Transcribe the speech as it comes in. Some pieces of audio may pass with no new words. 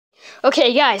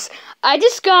Okay, guys, I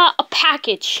just got a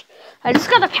package. I just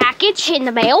got a package in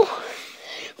the mail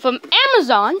from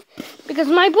Amazon because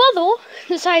my brother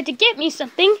decided to get me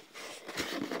something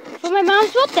for my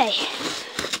mom's birthday.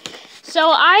 So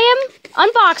I am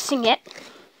unboxing it.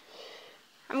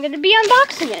 I'm gonna be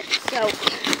unboxing it. So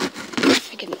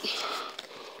I can.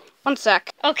 One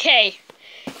sec. Okay,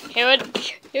 here it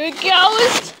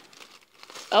goes.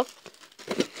 Oh,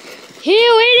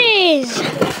 here it is.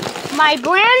 My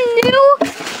brand new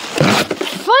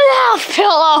foot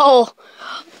pillow.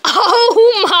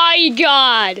 Oh my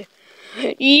god.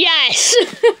 Yes.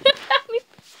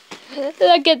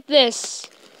 Look at this.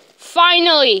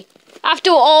 Finally,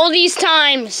 after all these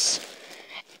times,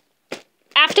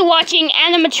 after watching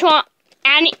animatronic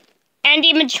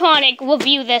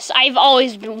review this, I've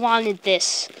always wanted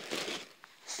this.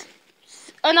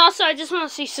 And also, I just want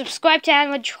to say subscribe to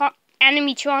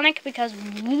animatronic because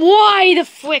why the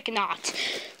frick not?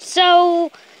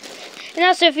 So, and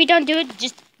also if you don't do it,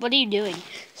 just what are you doing?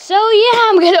 So yeah,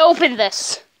 I'm gonna open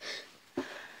this.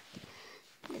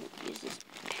 Use this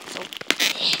pencil.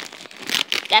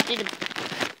 That's in the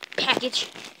package.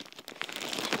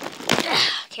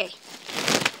 Okay.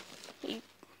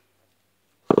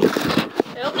 I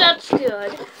hope that's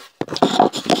good.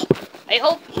 I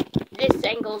hope this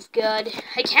angle's good.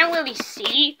 I can't really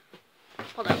see.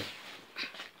 Hold on.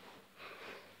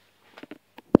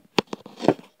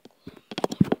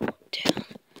 Down.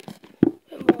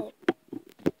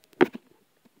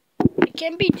 It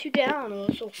can't be too down or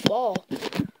else it'll fall.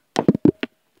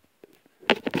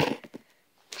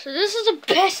 So this is the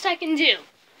best I can do.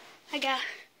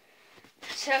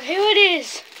 So here it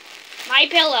is. My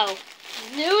pillow.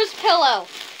 Newest pillow.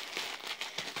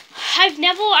 I've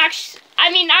never actually,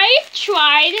 I've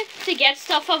tried to get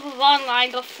stuff off of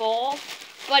online before,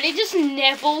 but it just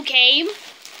never came.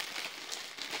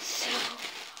 So,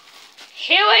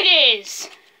 here it is.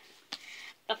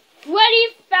 The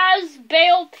Freddy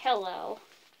Fazbear pillow.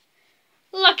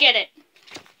 Look at it.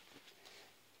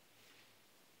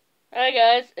 Hi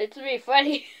guys, it's me,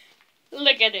 Freddy.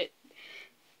 Look at it.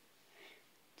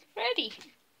 It's Freddy.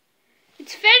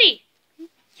 It's Freddy.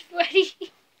 It's Freddy.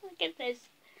 Look at this.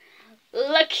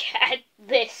 Look at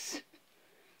this.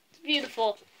 It's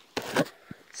beautiful.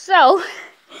 So,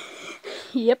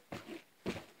 yep.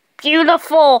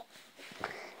 Beautiful.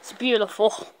 It's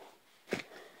beautiful.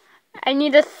 I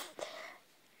need to,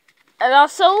 and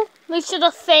also, we should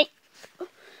have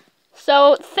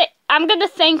I'm gonna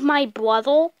thank my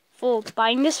brother for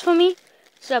buying this for me.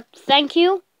 So, thank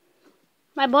you,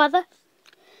 my brother.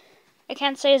 I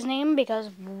can't say his name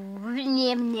because,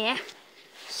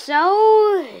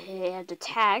 so, yeah, the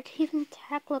tag. Even the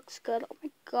tag looks good. Oh my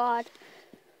god.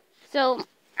 So,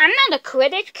 I'm not a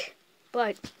critic,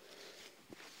 but,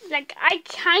 like, I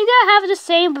kind of have the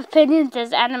same opinions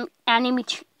as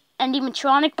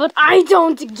animatronic, but I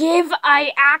don't give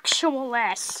a actual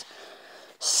less.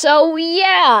 So,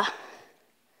 yeah.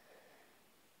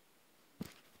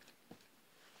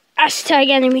 Hashtag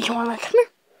animatronic.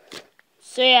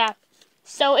 So, yeah.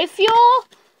 So, if you're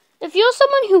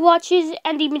someone who watches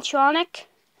animatronic,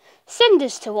 send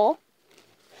this to all.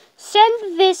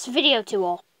 Send this video to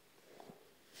all.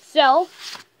 So,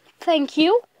 thank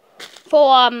you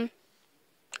for,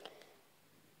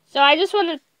 so I just want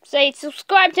to say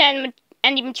subscribe to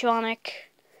animatronic,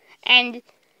 and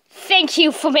thank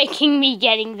you for making me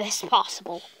getting this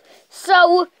possible.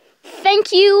 So,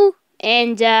 thank you,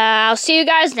 and I'll see you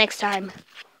guys next time.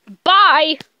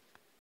 Bye!